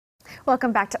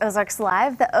Welcome back to Ozarks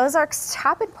Live. The Ozarks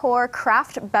Tap and Pour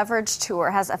Craft Beverage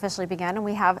Tour has officially begun, and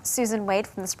we have Susan Wade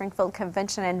from the Springfield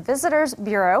Convention and Visitors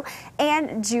Bureau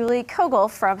and Julie Kogel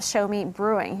from Show Me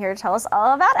Brewing here to tell us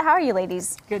all about it. How are you,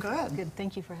 ladies? Good. Good.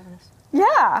 Thank you for having us.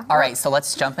 Yeah. All right, so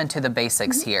let's jump into the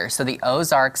basics here. So the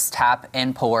Ozarks Tap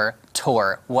and Pour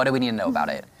Tour, what do we need to know about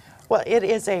it? Well, it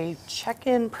is a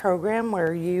check-in program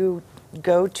where you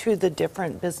go to the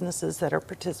different businesses that are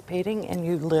participating and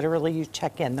you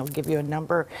check in. They'll give you a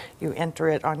number, you enter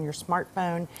it on your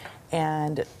smartphone,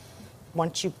 and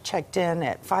once you've checked in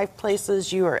at 5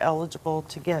 places, you are eligible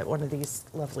to get one of these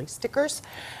lovely stickers.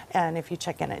 And if you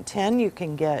check in at 10, you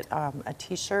can get a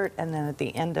t-shirt, and then at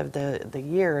the end of the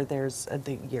year,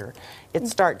 it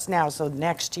starts now, so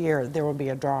next year there will be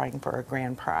a drawing for a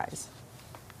grand prize.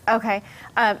 Okay.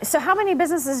 So how many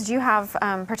businesses do you have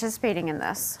participating in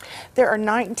this? There are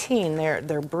 19. They're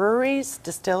breweries,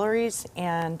 distilleries,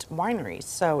 and wineries.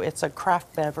 So it's a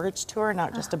craft beverage tour,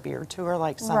 not just a beer tour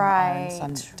like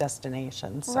some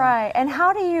destinations. So. Right. And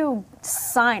how do you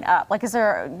sign up? Like, you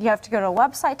have to go to a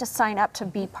website to sign up to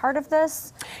be part of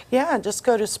this? Yeah, just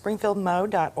go to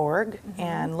springfieldmo.org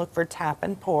and look for Tap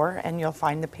and Pour, and you'll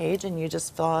find the page, and you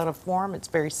just fill out a form. It's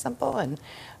very simple, and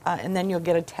then you'll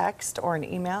get a text or an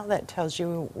email that tells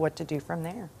you what to do from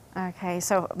there. Okay,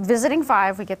 so visiting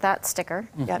 5, we get that sticker.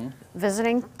 Yep.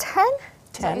 Visiting 10?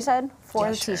 Is that what you said? For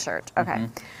the t-shirt. Okay.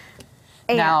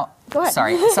 And Now, go ahead.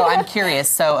 sorry, so I'm curious.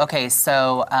 So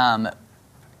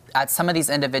at some of these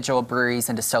individual breweries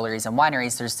and distilleries and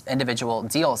wineries, there's individual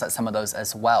deals at some of those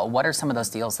as well. What are some of those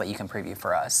deals that you can preview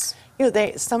for us? You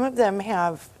know, some of them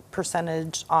have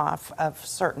percentage off of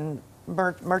certain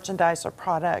merchandise or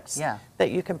products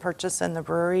that you can purchase in the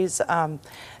breweries.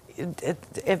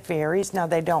 It varies. Now,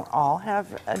 they don't all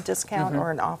have a discount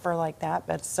or an offer like that,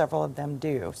 but several of them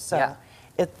do. So,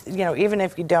 even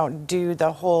if you don't do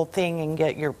the whole thing and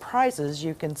get your prizes,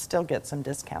 you can still get some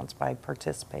discounts by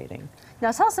participating.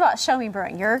 Now, tell us about Show Me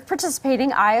Brewing. You're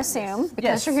participating, I assume,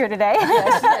 because you're here today.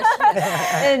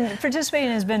 And participating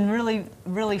has been really,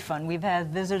 really fun. We've had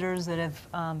visitors that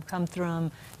have come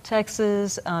from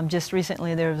Texas. Just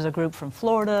recently there was a group from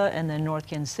Florida and then North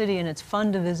Kansas City, and it's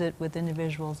fun to visit with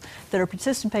individuals that are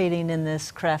participating in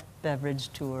this craft beverage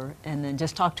tour and then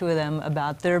just talk to them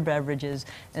about their beverages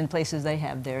and places they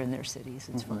have there in their cities.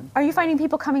 It's fun. Are you finding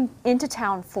people coming into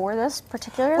town for this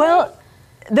particularly? Well,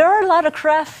 there are a lot of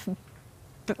craft.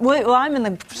 Well, I'm in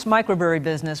the microbrewery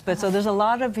business, but so there's a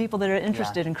lot of people that are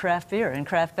interested in craft beer and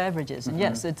craft beverages. And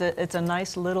yes, it's a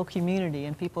nice little community,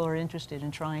 and people are interested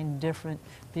in trying different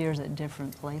beers at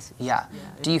different places. Yeah.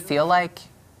 Do you feel like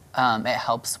it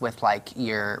helps with like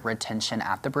your retention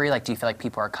at the brewery? Like, do you feel like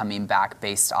people are coming back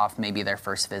based off maybe their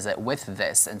first visit with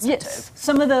this incentive? Yes,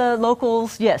 some of the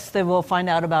locals, yes, they will find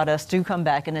out about us, do come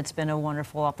back, and it's been a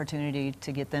wonderful opportunity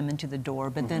to get them into the door.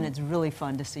 But then it's really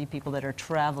fun to see people that are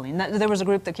traveling. There was a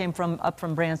group that came up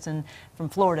from Branson, from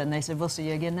Florida, and they said, we'll see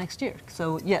you again next year.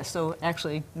 So yes, so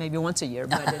actually maybe once a year,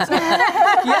 but it's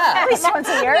at least once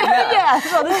a year.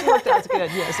 So this worked out good.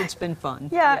 Yes, it's been fun.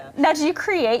 Yeah. Now, do you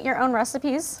create your own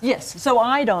recipes? Yes, so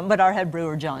I don't, but our head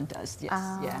brewer John does. Yes.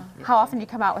 How often do you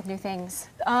come out with new things?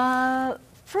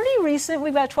 Pretty recent.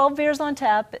 We've got 12 beers on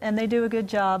tap, and they do a good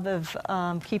job of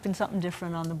keeping something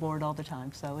different on the board all the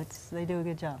time. So they do a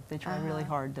good job. They try really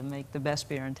hard to make the best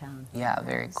beer in town. Yeah,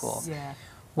 very cool. Yeah.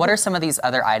 What are some of these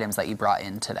other items that you brought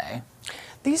in today?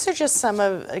 These are just some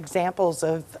of examples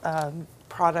of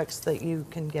products that you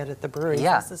can get at the brewery.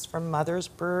 Yeah. This is from Mother's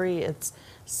Brewery. It's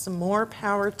Some More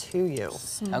Power to You.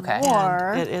 Okay.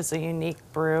 And it is a unique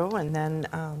brew. And then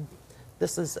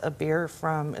this is a beer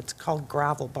it's called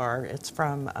Gravel Bar. It's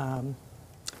from,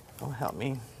 help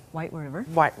me. White River.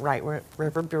 White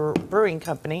River Brewing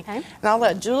Company. Okay. And I'll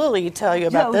let Julie tell you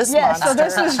about this monster. So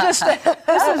this is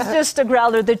just a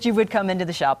growler that you would come into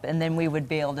the shop, and then we would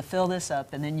be able to fill this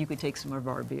up, and then you could take some of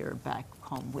our beer back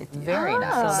home with you. Very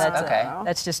nice. So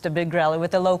that's just a big growler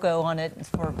with a logo on it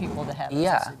for people to have.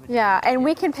 Yeah, and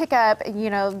we can pick up,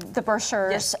 the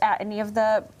brochures at any of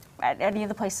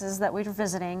the places that we're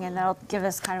visiting, and that'll give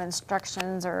us kind of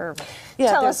instructions or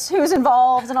tell us who's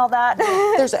involved and all that.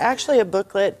 There's actually a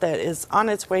booklet that is on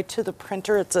its way to the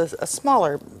printer. It's a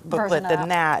smaller booklet than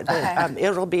that, but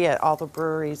it'll be at all the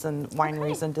breweries and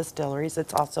wineries and distilleries.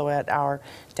 It's also at our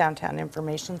Downtown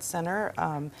Information Center,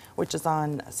 which is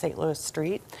on St. Louis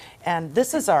Street. And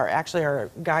this is our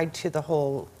guide to the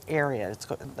whole area. It's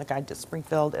the guide to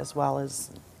Springfield as well as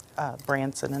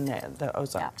Branson and the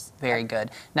Ozarks. Very good.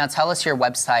 Now tell us your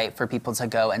website for people to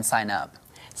go and sign up.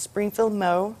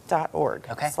 springfieldmo.org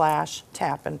Okay.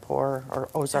 /tap and pour or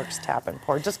Ozarks Tap and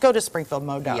Pour. Just go to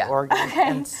springfieldmo.org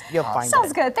and you'll find it.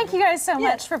 Sounds good. Thank you guys so Yeah,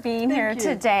 much for being here thank you.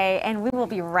 today, and we will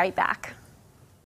be right back.